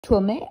To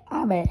admit,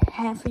 I bet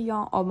half of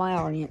y'all of my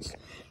audience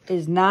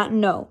does not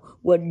know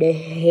what the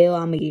hell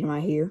I'm eating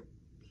right here.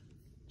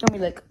 Don't be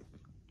like,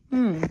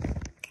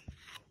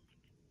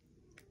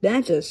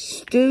 that's a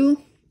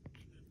stew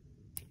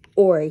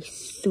or a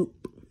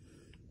soup.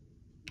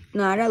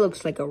 Nah, that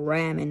looks like a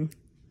ramen.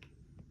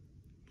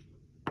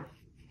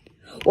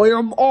 Well,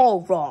 you're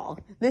all wrong.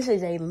 This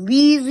is a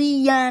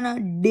Louisiana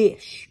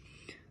dish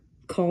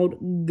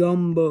called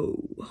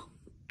gumbo.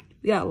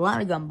 We got a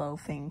lot of gumbo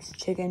things.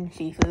 Chicken,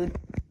 seafood,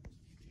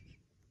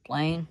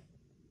 plain.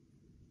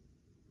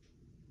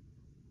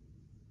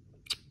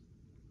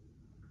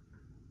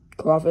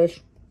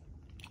 Crawfish.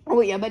 Oh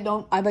wait, I bet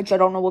y'all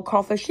don't know what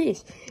crawfish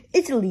is.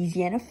 It's a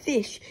Louisiana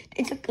fish.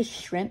 It's like a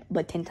shrimp,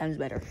 but 10 times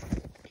better.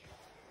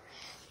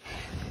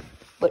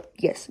 But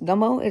yes,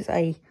 gumbo is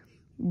a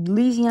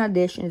Louisiana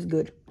dish and it's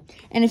good.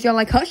 And if y'all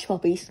like hush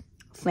puppies,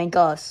 thank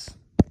us.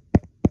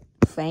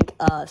 Thank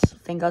us.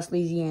 Thank us,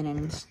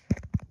 Louisianans.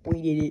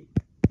 We did it.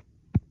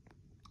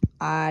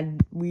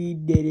 We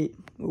did it.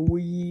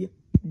 We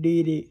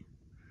did it.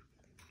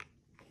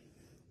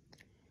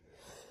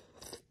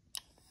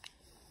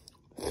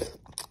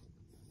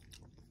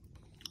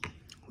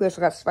 We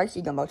also got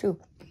spicy gumbo too.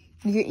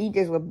 You can eat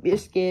this with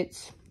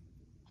biscuits.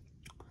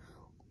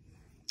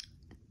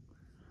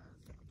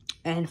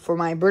 And for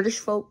my British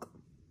folk,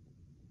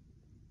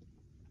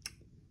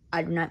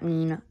 I do not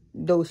mean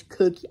those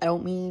cookies. I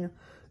don't mean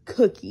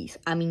cookies.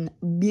 I mean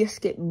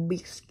biscuit.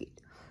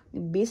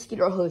 Biscuit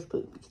or hush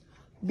puppies.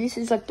 This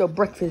is like the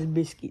breakfast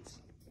biscuits.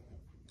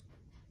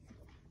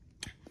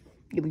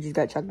 Yeah, we just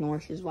got Chuck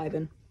Norris's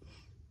vibing.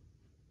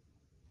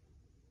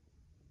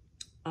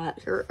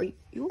 Sir, are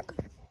you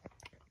okay?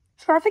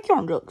 Sir, I think you're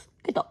on drugs.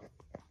 Get up.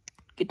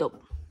 Get up.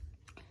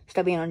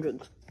 Stop being on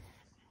drugs.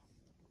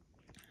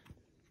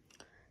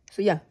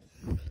 So, yeah.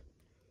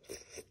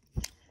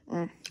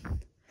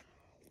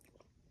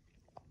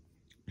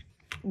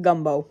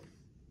 Gumbo.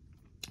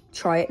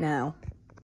 Try it now.